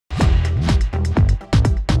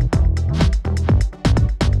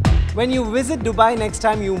When you visit Dubai next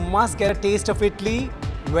time, you must get a taste of Italy.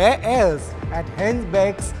 Where else? At Heinz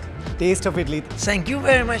Beck's Taste of Italy. Thank you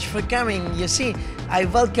very much for coming. You see, I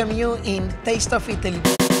welcome you in Taste of Italy.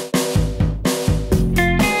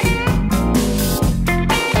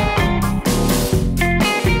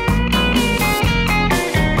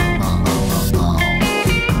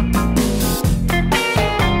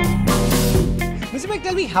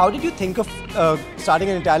 Tell me, how did you think of starting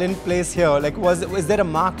an Italian place here? Like, is there a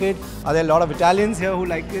market? Are there a lot of Italians here who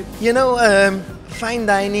like it? You know, fine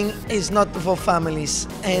dining is not for families,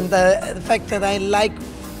 and the fact that I like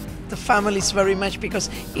the families very much, because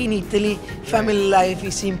in Italy, family life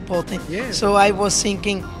is important. Yeah. So I was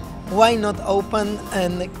thinking, why not open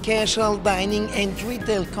a casual dining and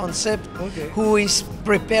retail concept who is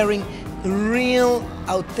preparing real,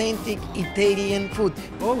 authentic Italian food.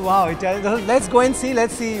 Oh wow, Italian. Let's go and see.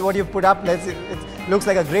 Let's see what you put up. It looks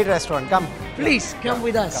like a great restaurant. Come. Please, come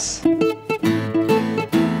with us.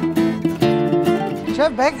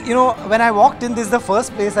 Chef Beck, you know, when I walked in, this is the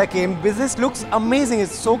first place I came. This looks amazing.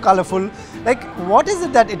 It's so colorful. Like, what is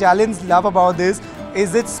it that Italians love about this?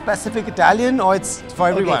 Is it specific Italian or it's for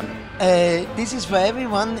everyone? This is for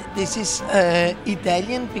everyone. This is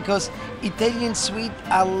Italian, because Italian sweets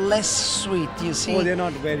are less sweet, you see. Oh, they're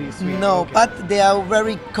not very sweet. No, but they are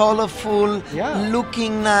very colorful, yeah,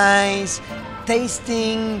 looking nice,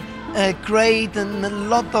 tasting great, and a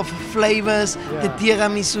lot of flavors. Yeah. The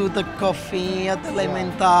tiramisu, the coffee, the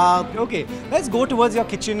lemon tart. Okay, let's go towards your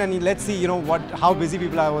kitchen and let's see, you know, how busy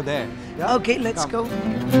people are over there. Yeah? Okay, let's go.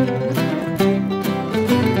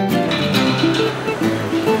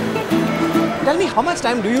 Tell me, how much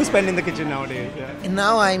time do you spend in the kitchen nowadays? Yeah. And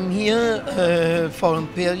now I'm here for a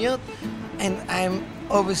period, and I'm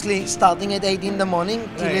obviously starting at 8 in the morning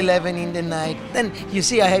till 11 in the night. Then you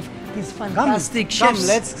see I have these fantastic chefs.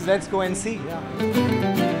 Come, let's go and see. Yeah.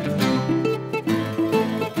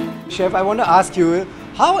 Chef, I want to ask you,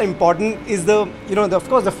 how important is of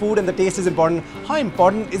course the food and the taste is important. How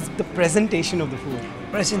important is the presentation of the food?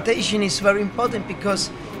 Presentation is very important, because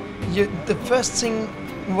the first thing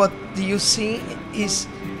what you see is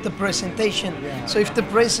the presentation. Yeah. So if the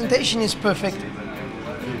presentation is perfect,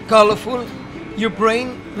 colorful, your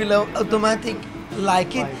brain will automatically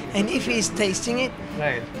like it, and if he is tasting it,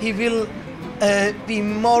 he will be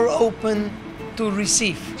more open to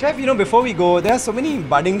receive. Chef, you know, before we go, there are so many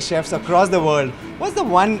budding chefs across the world. What's the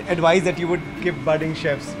one advice that you would give budding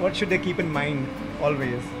chefs? What should they keep in mind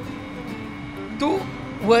always? To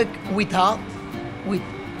work with heart, with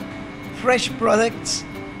fresh products,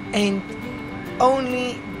 and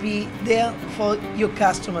only be there for your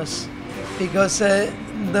customers, because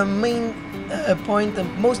the main point, the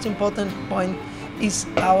most important point, is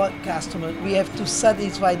our customer. We have to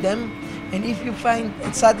satisfy them, and if you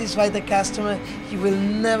satisfy the customer, you will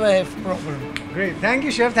never have problem. Great, thank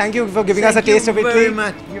you, Chef. Thank you for giving us a taste of Italy. Thank you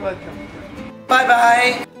very much. You're welcome. Bye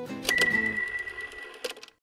bye.